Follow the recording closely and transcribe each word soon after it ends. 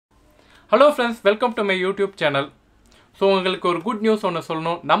Hello friends, welcome to my YouTube channel. So உங்களுக்கு ஒரு good news ஒன்று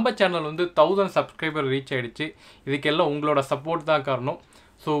சொல்லணும். நம்ம சேனல் வந்து 1000 சப்ஸ்கிரைபர் ரீச் ஆயிடுச்சு. இதுக்கெல்லாம் உங்களோட சப்போர்ட் தான் காரணம்.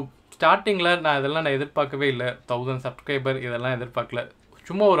 ஸோ ஸ்டார்டிங்கில் நான் எதிர்பார்க்கவே இல்லை. 1000 சப்ஸ்கிரைபர் இதெல்லாம் எதிர்பார்க்கல.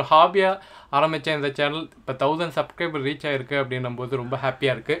 சும்மா ஒரு ஹாபியாக ஆரம்பித்த இந்த சேனல் இப்போ 1000 சப்ஸ்கிரைபர் ரீச் ஆகிருக்கு அப்படின்னும் போது ரொம்ப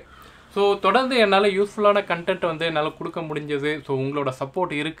ஹாப்பியாக இருக்குது. ஸோ தொடர்ந்து என்னால் யூஸ்ஃபுல்லான கண்டென்ட் வந்து என்னால் கொடுக்க முடிஞ்சது. ஸோ உங்களோட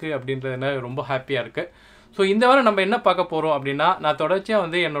சப்போர்ட் இருக்குது அப்படின்றதுனால ரொம்ப ஹாப்பியாக இருக்குது. ஸோ இந்த வாரம் நம்ம என்ன பார்க்க போகிறோம் அப்படின்னா, நான் தொடர்ச்சியாக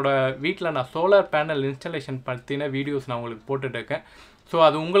வந்து என்னோடய வீட்டில் நான் சோலார் பேனல் இன்ஸ்டாலேஷன் பற்றின வீடியோஸ் நான் உங்களுக்கு போட்டுட்ருக்கேன். ஸோ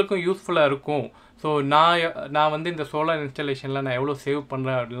அது உங்களுக்கும் யூஸ்ஃபுல்லாக இருக்கும். ஸோ நான் வந்து இந்த சோலார் இன்ஸ்டாலேஷனில் நான் எவ்வளோ சேவ்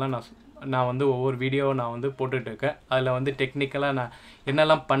பண்ணுறேன் அப்படின்லாம் நான் வந்து ஒவ்வொரு வீடியோவை நான் வந்து போட்டுட்ருக்கேன். அதில் வந்து டெக்னிக்கலாக நான்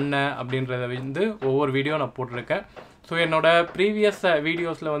என்னெல்லாம் பண்ணேன் அப்படின்றத வந்து ஒவ்வொரு வீடியோ நான் போட்டிருக்கேன். ஸோ என்னோடய ப்ரீவியஸ்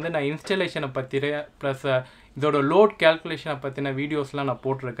வீடியோஸில் வந்து நான் இன்ஸ்டாலேஷனை பற்றின ப்ளஸ் இதோட லோட் கேல்குலேஷனை பற்றின வீடியோஸ்லாம் நான்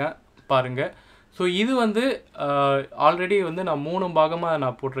போட்டிருக்கேன், பாருங்கள். ஸோ இது வந்து ஆல்ரெடி வந்து நான் 3 பாகமாக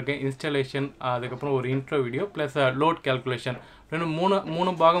நான் போட்டிருக்கேன். இன்ஸ்டாலேஷன், அதுக்கப்புறம் ஒரு intro video plus load calculation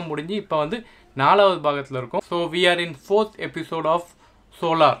மூணு பாகம் முடிஞ்சு இப்போ வந்து 4வது பாகத்தில் இருக்கும். So we are in 4th episode of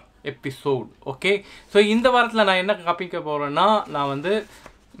solar episode. Okay, so இந்த வாரத்தில் நான் என்ன காப்பிக்க போகிறேன்னா, நான் வந்து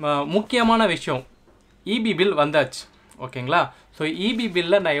முக்கியமான விஷயம் இபி பில் வந்தாச்சு. ஓகேங்களா? ஸோ இபி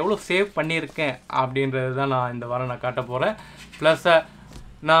பில்லில் நான் எவ்வளோ சேவ் பண்ணியிருக்கேன் அப்படின்றது தான் நான் இந்த வாரம் நான் காட்ட போகிறேன். ப்ளஸ்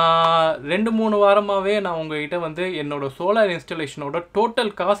நான் 2-3 வாரமாகவே நான் உங்கள்கிட்ட வந்து என்னோடய சோலார் இன்ஸ்டாலேஷனோட டோட்டல்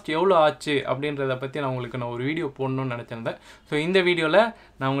காஸ்ட் எவ்வளோ ஆச்சு அப்படின்றத பற்றி நான் ஒரு வீடியோ போடணும்னு நினச்சிருந்தேன். ஸோ இந்த வீடியோவில்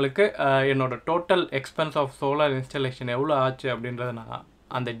நான் உங்களுக்கு என்னோடய total expense of solar installation எவ்வளோ ஆச்சு அப்படின்றத நான்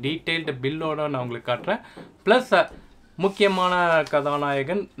அந்த டீட்டெயில்டு பில்லோடு நான் உங்களுக்கு காட்டுறேன். ப்ளஸ் முக்கியமான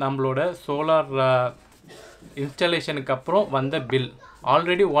கதாநாயகன் நம்மளோட சோலார் இன்ஸ்டாலேஷனுக்கு அப்புறம் வந்த பில்.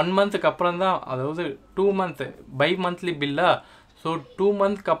 ஆல்ரெடி 1 மந்த்துக்கு அப்புறம் தான், அதாவது 2 மந்த் பை மந்த்லி பில்லாக. ஸோ 2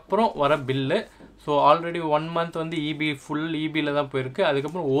 மந்த்க்கு அப்புறம் வர பில்லு. ஸோ ஆல்ரெடி 1 மந்த் வந்து ஃபுல் இபியில் தான் போயிருக்கு.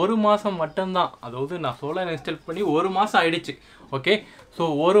 அதுக்கப்புறம் 1 மாதம் மட்டும்தான், அதாவது நான் சோலார் இன்ஸ்டால் பண்ணி 1 மாதம் ஆகிடுச்சு. ஓகே, ஸோ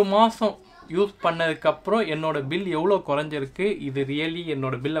 1 மாதம் யூஸ் பண்ணதுக்கப்புறம் என்னோடய பில் எவ்வளோ குறைஞ்சிருக்கு, இது ரியலி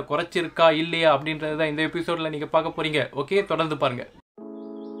என்னோடய பில்லை குறைச்சிருக்கா இல்லையா அப்படின்றது தான் இந்த எபிசோடில் நீங்கள் பார்க்க போகிறீங்க. ஓகே, தொடர்ந்து பாருங்கள்.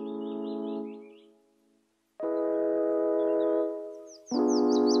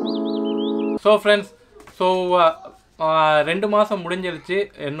 ஸோ ஃப்ரெண்ட்ஸ், ஸோ 2 மாதம் முடிஞ்சிருச்சு.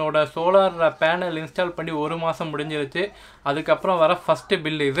 என்னோடய சோலார் பேனல் இன்ஸ்டால் பண்ணி 1 மாதம் முடிஞ்சிருச்சு. அதுக்கப்புறம் வர ஃபஸ்ட்டு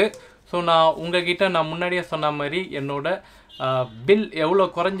பில் இது. ஸோ நான் உங்கள்கிட்ட நான் முன்னாடியே சொன்ன மாதிரி என்னோடய பில் எவ்வளோ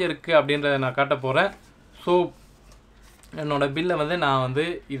குறைஞ்சிருக்கு அப்படின்றத நான் காட்ட போகிறேன். ஸோ என்னோடய பில்லை வந்து நான் வந்து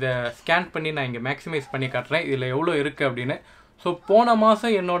இதை ஸ்கேன் பண்ணி நான் இங்கே மேக்ஸிமைஸ் பண்ணி காட்டுறேன், இதில் எவ்வளோ இருக்குது அப்படின்னு. ஸோ போன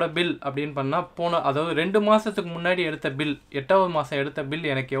மாதம் என்னோடய பில் அப்படின்னு பண்ணால் அதாவது 2 மாதத்துக்கு முன்னாடி எடுத்த பில், 8வது மாதம் எடுத்த பில்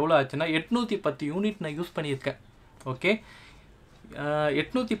எனக்கு எவ்வளோ ஆச்சுன்னா 810 யூனிட் நான் யூஸ் பண்ணியிருக்கேன். ஓகே,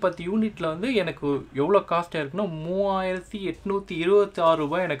 810 யூனிட்டில் வந்து எனக்கு எவ்வளோ காஸ்ட் ஆகிருக்குன்னா 3826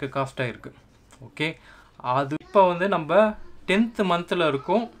 ரூபாய் எனக்கு காஸ்ட் ஆகிருக்கு. ஓகே, அது இப்போ வந்து நம்ம 10th மந்தில்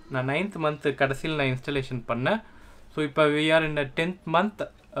இருக்கும். நான் 9th மந்த்து கடைசியில் நான் இன்ஸ்டாலேஷன் பண்ணேன். ஸோ இப்போ we are in 10th month.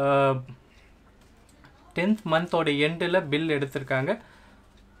 10th மந்தோட எண்டில் பில் எடுத்திருக்காங்க.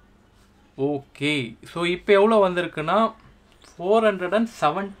 ஓகே, ஸோ இப்போ எவ்வளோ வந்திருக்குன்னா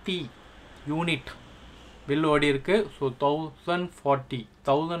 470 யூனிட் பில் ஓடி இருக்குது. ஸோ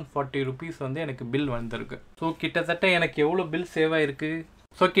 1040 ருபீஸ் வந்து எனக்கு பில் வந்திருக்கு. ஸோ கிட்டத்தட்ட எனக்கு எவ்வளோ பில் சேவ் ஆகிருக்கு?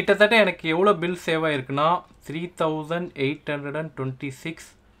 ஸோ கிட்டத்தட்ட எனக்கு எவ்வளோ bill save ஆகிருக்குன்னா 3826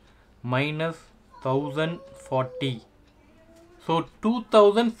 minus 1040. So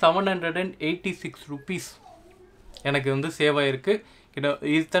 2786 rupees எனக்கு வந்து சேவ் ஆகிருக்கு.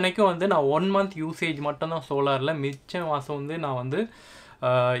 இத்தனைக்கும் வந்து நான் 1 மந்த் யூசேஜ் மட்டும்தான் சோலாரில், மிச்ச மாதம் வந்து நான் வந்து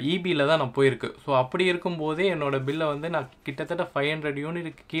இபியில் தான் நான் போயிருக்கு. ஸோ அப்படி இருக்கும்போதே என்னோடய பில்லை வந்து நான் கிட்டத்தட்ட 500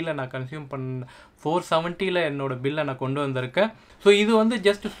 யூனிட்டுக்கு கீழே நான் கன்சியூம் 470 என்னோடய பில்லை நான் கொண்டு வந்திருக்கேன். ஸோ இது வந்து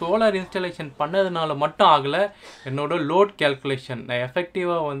ஜஸ்ட் சோலார் இன்ஸ்டாலேஷன் பண்ணதுனால மட்டும் ஆகலை. என்னோடய லோட் கேல்குலேஷன் நான்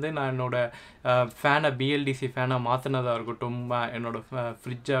எஃபெக்டிவாக வந்து நான் என்னோடய ஃபேனை பிஎல்டிசி ஃபேனை மாற்றினதாக இருக்கட்டும், என்னோடய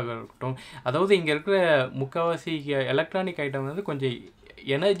ஃப்ரிட்ஜாக இருக்கட்டும், அதாவது இங்கே இருக்கிற முக்கால்வாசி எலக்ட்ரானிக் ஐட்டம் வந்து கொஞ்சம்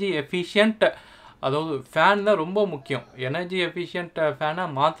எனர்ஜி எஃபிஷியன்ட், அதாவது ஃபேன் தான் ரொம்ப முக்கியம். எனர்ஜி எஃபிஷியன்ட்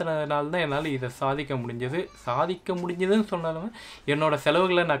ஃபேனாக மாற்றினதுனால தான் என்னால் இதை சாதிக்க முடிஞ்சதுன்னு சொன்னாலும் என்னோடய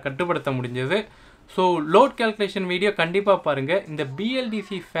செலவுகளை நான் கட்டுப்படுத்த முடிஞ்சது. ஸோ லோட் கேல்குலேஷன் வீடியோ கண்டிப்பாக பாருங்கள். இந்த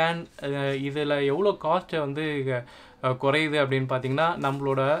பிஎல்டிசி ஃபேன் இதில் எவ்வளோ காஸ்ட்டை வந்து குறையுது அப்படின்னு பார்த்தீங்கன்னா,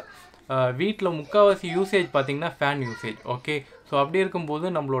 நம்மளோட வீட்டில் முக்கால்வாசி யூசேஜ் பார்த்திங்கன்னா ஃபேன் யூசேஜ். ஓகே, ஸோ அப்படி இருக்கும்போது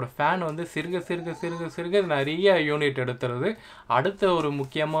நம்மளோட ஃபேன் வந்து சிறுக நிறைய யூனிட் எடுத்துறது. அடுத்த ஒரு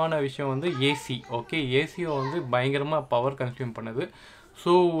முக்கியமான விஷயம் வந்து ஏசி. ஓகே, ஏசியை வந்து பயங்கரமாக பவர் கன்சியூம் பண்ணுது.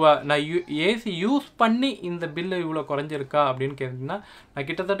 ஸோ நான் ஏசி யூஸ் பண்ணி இந்த பில்லு இவ்வளோ குறைஞ்சிருக்கா அப்படின்னு கேட்டிங்கன்னா, நான்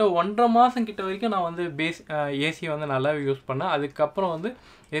கிட்டத்தட்ட 1.5 மாதம் கிட்ட வரைக்கும் நான் வந்து ஏசியை வந்து நல்லாவே யூஸ் பண்ணேன். அதுக்கப்புறம் வந்து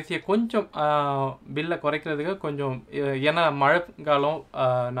ஏசியை கொஞ்சம் பில்லை குறைக்கிறதுக்கு கொஞ்சம் ஏன்னா மழை காலம்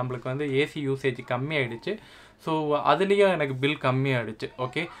நம்மளுக்கு வந்து ஏசி யூசேஜ் கம்மியாயிடுச்சு. ஸோ அதுலேயும் எனக்கு பில் கம்மியாகிடுச்சு.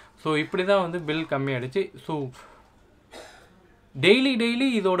 ஓகே, ஸோ இப்படி தான் வந்து பில் கம்மியாகிடுச்சு. ஸோ டெய்லி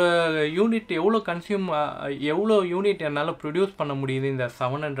இதோட யூனிட் எவ்வளோ யூனிட் என்னால் ப்ரொடியூஸ் பண்ண முடியுது இந்த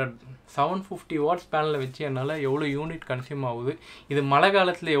 750 வாட்ஸ் பேனலில் வச்சு என்னால் எவ்வளோ யூனிட் கன்சியூம் ஆகுது, இது மழை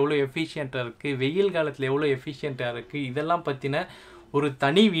காலத்தில் எவ்வளோ எஃபிஷியண்ட்டாக இருக்குது, வெயில் காலத்தில் எவ்வளோ எஃபிஷியண்ட்டாக இருக்குது, இதெல்லாம் பற்றின ஒரு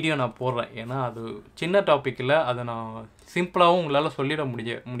தனி வீடியோ நான் போடுறேன். ஏன்னா அது சின்ன டாப்பிக்கில் அதை நான் சிம்பிளாகவும் உங்களால் சொல்லிட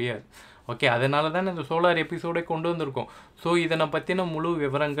முடியாது. ஓகே, அதனால தான் இந்த சோலார் எபிசோடை கொண்டு வந்திருக்கோம். ஸோ இதனை பற்றின முழு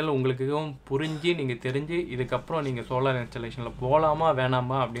விவரங்கள் உங்களுக்கும் புரிஞ்சு நீங்கள் தெரிஞ்சு இதுக்கப்புறம் நீங்கள் சோலார் இன்ஸ்டாலேஷனில் போகலாமா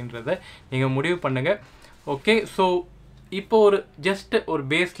வேணாமா அப்படின்றத நீங்கள் முடிவு பண்ணுங்கள். ஓகே, ஸோ இப்போ ஜஸ்ட் ஒரு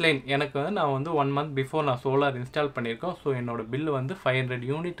பேஸ் லைன் எனக்கு வந்து நான் வந்து 1 month பிஃபோர் நான் சோலார் இன்ஸ்டால் பண்ணியிருக்கோம். ஸோ என்னோடய பில்லு வந்து 500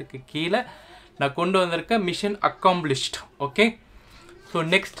 யூனிட்டுக்கு கீழே நான் கொண்டு வந்திருக்கேன். Mission accomplished. Okay, so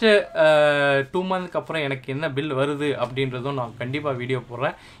next 2 monthக்கு அப்புறம் எனக்கு என்ன பில் வருது அப்படின்றதும் நான் கண்டிப்பாக வீடியோ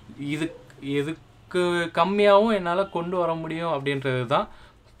போடுறேன். இதுக்கு கம்மியாகவும் என்னால் கொண்டு வர முடியும் அப்படின்றது தான்.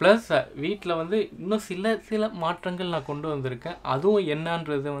 ப்ளஸ் வீட்டில் வந்து இன்னும் சில மாற்றங்கள் நான் கொண்டு வந்திருக்கேன். அதுவும்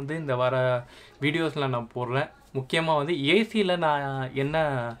என்னன்றது வந்து இந்த வர வீடியோஸில் நான் போடுறேன். முக்கியமாக வந்து ஏசியில் நான் என்ன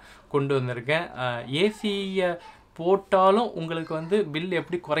கொண்டு வந்திருக்கேன், ஏசியை போட்டாலும் உங்களுக்கு வந்து பில்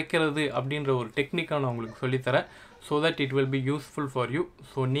எப்படி குறைக்கிறது அப்படின்ற ஒரு டெக்னிக்கை நான் உங்களுக்கு சொல்லித்தரேன். So that it will be useful for you.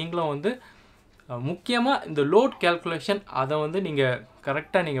 So நீங்களும் வந்து முக்கியமாக இந்த லோட் கேல்குலேஷன் அதை வந்து நீங்கள்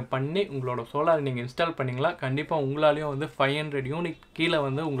கரெக்டாக நீங்கள் பண்ணி உங்களோட சோலார் நீங்கள் இன்ஸ்டால் பண்ணிங்களா கண்டிப்பாக உங்களாலேயும் வந்து 500 யூனிட் கீழே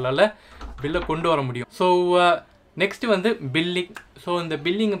வந்து உங்களால் பில்லை கொண்டு வர முடியும். ஸோ நெக்ஸ்ட்டு வந்து பில்லிங். ஸோ இந்த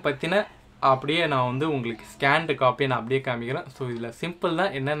பில்லிங்கை பற்றின அப்படியே நான் வந்து உங்களுக்கு ஸ்கேன்டு காப்பியை நான் அப்படியே காமிக்கிறேன். ஸோ இதில் சிம்பிள்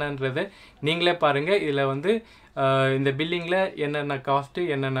தான், என்னென்னன்றது நீங்களே பாருங்கள். இதில் வந்து இந்த பில்லிங்கில் என்னென்ன காஸ்ட்டு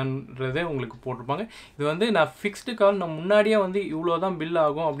என்னென்னன்றது உங்களுக்கு போட்டிருப்பாங்க. இது வந்து நான் ஃபிக்ஸ்டு கால் நான் முன்னாடியே வந்து இவ்வளோ தான் பில்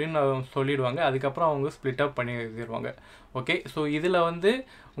ஆகும் அப்படின்னு நான் சொல்லிடுவாங்க. அதுக்கப்புறம் அவங்க ஸ்ப்ளிட் அப் பண்ணி எழுதிடுவாங்க. ஓகே, ஸோ இதில் வந்து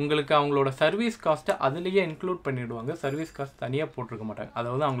உங்களுக்கு அவங்களோட சர்வீஸ் காஸ்ட்டை அதுலேயே இன்க்ளூட் பண்ணிவிடுவாங்க. சர்வீஸ் காஸ்ட் தனியாக போட்டிருக்க மாட்டாங்க,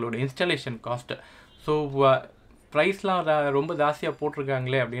 அதாவது அவங்களோட இன்ஸ்டாலேஷன் காஸ்ட்டு. ஸோ ப்ரைஸ்லாம் ரொம்ப ஜாஸ்தியாக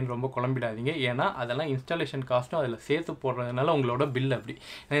போட்டிருக்காங்களே அப்படின்னு ரொம்ப குழம்பிடாதீங்க. ஏன்னா அதெல்லாம் இன்ஸ்டாலேஷன் காஸ்ட்டும் அதில் சேர்த்து போடுறதுனால உங்களோட பில் அப்படி.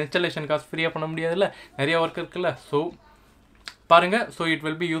 இன்ஸ்டாலேஷன் காஸ்ட் ஃப்ரீயாக பண்ண முடியாதுல்ல, நிறைய ஒர்க் இருக்குல்ல. ஸோ பாருங்கள், so it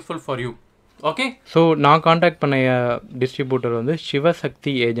will be useful for you. Okay, so நான் காண்டாக்ட் பண்ண டிஸ்ட்ரிபியூட்டர் வந்து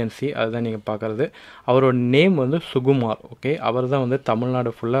சிவசக்தி ஏஜென்சி, அதுதான் நீங்கள் பார்க்குறது. அவரோட நேம் வந்து சுகுமார். ஓகே, அவர் தான் வந்து தமிழ்நாடு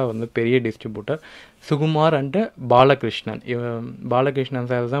ஃபுல்லாக வந்து பெரிய distributor. Sukumar and Balakrishnan. Balakrishnan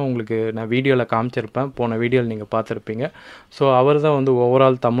sir தான் உங்களுக்கு நான் வீடியோவில் காமிச்சிருப்பேன், போன வீடியோவில் நீங்கள் பார்த்துருப்பீங்க. ஸோ அவர் தான் வந்து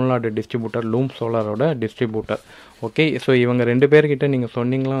overall Tamil Nadu distributor, loom சோலாரோட distributor. Okay, so இவங்க 2 பேர்கிட்ட நீங்கள்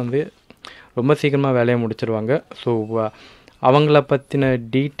சொன்னீங்களா வந்து ரொம்ப சீக்கிரமாக வேலையை முடிச்சிருவாங்க. ஸோ அவங்கள பற்றின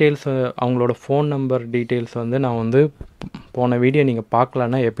டீட்டெயில்ஸ், அவங்களோட ஃபோன் நம்பர் டீட்டெயில்ஸ் வந்து நான் வந்து போன வீடியோ நீங்கள்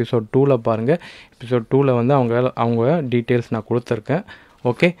பார்க்கலன்னா எபிசோட் 2ல் பாருங்கள். எபிசோட் 2ல் வந்து அவங்க டீட்டெயில்ஸ் நான் கொடுத்துருக்கேன்.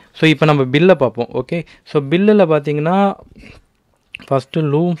 ஓகே, ஸோ இப்போ நம்ம பில்லை பார்ப்போம். ஓகே, ஸோ பில்லில் பார்த்தீங்கன்னா ஃபஸ்ட்டு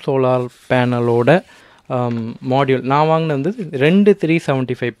லூம் சோலார் பேனலோட மாடியூல் நான் வாங்கினது வந்து 2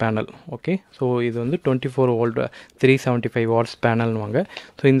 375 பேனல். ஓகே, ஸோ இது வந்து 24 volt 375 வாட்ஸ் பேனல்னு வாங்க.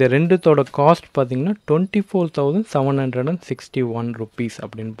 ஸோ இந்த ரெண்டுத்தோட காஸ்ட் பார்த்திங்கன்னா 24,761 rupees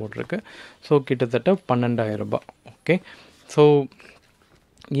அப்படின்னு போட்டிருக்கு. ஸோ கிட்டத்தட்ட 12,000 ரூபாய். ஓகே, ஸோ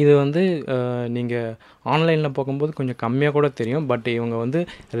இது வந்து நீங்கள் ஆன்லைனில் பார்க்கும்போது கொஞ்சம் கம்மியாக கூட தெரியும். பட் இவங்க வந்து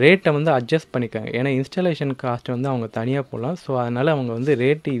ரேட்டை வந்து அட்ஜஸ்ட் பண்ணிக்காங்க. ஏன்னா இன்ஸ்டாலேஷன் காஸ்ட் வந்து அவங்க தனியாக போடலாம். ஸோ அதனால் அவங்க வந்து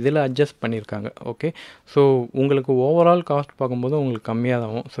ரேட்டு இதில் அட்ஜஸ்ட் பண்ணியிருக்காங்க. ஓகே, ஸோ உங்களுக்கு ஓவரால் காஸ்ட் பார்க்கும்போது உங்களுக்கு கம்மியாக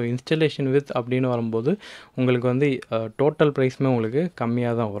தான் ஆகும். ஸோ இன்ஸ்டாலேஷன் வித் அப்படின்னு வரும்போது உங்களுக்கு வந்து டோட்டல் ப்ரைஸுமே உங்களுக்கு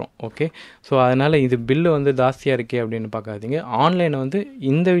கம்மியாக தான் வரும். ஓகே, ஸோ அதனால் இது பில்லு வந்து ஜாஸ்தியாக இருக்கே அப்படின்னு பார்க்காதீங்க. ஆன்லைனை வந்து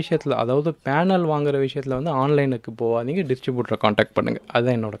இந்த விஷயத்தில், அதாவது பேனல் வாங்குகிற விஷயத்தில் வந்து ஆன்லைனுக்கு போகாதீங்க, டிஸ்ட்ரிபியூட்டரை காண்டாக்ட் பண்ணுங்கள்.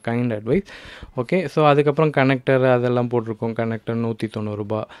 அதுதான் என்னோட கைண்ட் அட்வைஸ். ஓகே, ஸோ அதுக்கப்புறம் கனெக்டர் அதெல்லாம் போட்டிருக்கோம். கனெக்டர் 190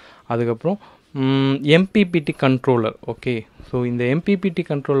 ரூபாய். அதுக்கப்புறம் எம்பிபிடி கண்ட்ரோலர். ஓகே, ஸோ இந்த எம்பிபிடி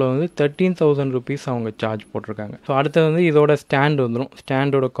கண்ட்ரோலர் வந்து 13,000 rupees அவங்க சார்ஜ் போட்டிருக்காங்க. ஸோ அடுத்தது வந்து இதோட ஸ்டாண்ட் வந்துடும்.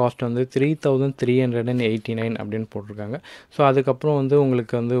 ஸ்டாண்டோட காஸ்ட் வந்து 3,389 அப்படின்னு போட்டிருக்காங்க. ஸோ அதுக்கப்புறம் வந்து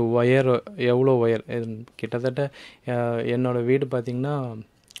உங்களுக்கு வந்து எவ்வளோ ஒயர், கிட்டத்தட்ட என்னோடய வீடு பார்த்திங்கன்னா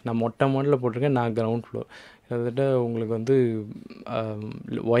நான் மொட்டை மாடலில் போட்டிருக்கேன், நான் கிரவுண்ட் ஃப்ளோர். கிட்டத்தட்ட உங்களுக்கு வந்து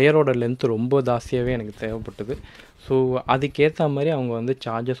ஒயரோட லென்த்து ரொம்ப ஜாஸ்தியாகவே எனக்கு தேவைப்பட்டது. ஸோ அதுக்கேற்ற மாதிரி அவங்க வந்து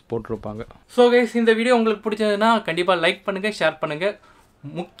சார்ஜஸ் போட்டிருப்பாங்க. ஸோ கைஸ், இந்த வீடியோ உங்களுக்கு பிடிச்சதுன்னா கண்டிப்பாக லைக் பண்ணுங்கள், ஷேர் பண்ணுங்கள்.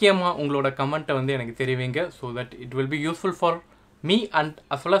 முக்கியமாக உங்களோட கமெண்ட்டை வந்து எனக்கு தெரிவிங்க. So that it will be useful for me and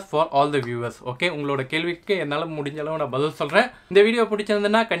as well as for all the viewers. Okay, உங்களோட கேள்விக்கு என்னால் முடிஞ்ச அளவு நான் பதில் சொல்கிறேன். இந்த வீடியோ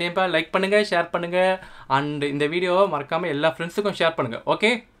பிடிச்சிருந்ததுன்னா கண்டிப்பாக லைக் பண்ணுங்கள், ஷேர் பண்ணுங்கள், அண்ட் இந்த வீடியோவை மறக்காமல் எல்லா ஃப்ரெண்ட்ஸுக்கும் ஷேர் பண்ணுங்கள்.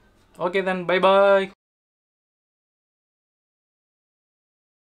 Okay, okay then bye bye.